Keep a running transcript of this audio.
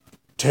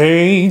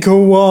Take a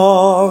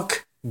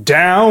walk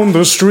down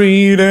the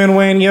street, and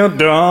when you're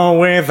done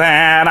with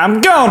that, I'm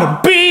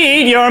gonna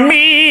beat your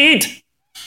meat.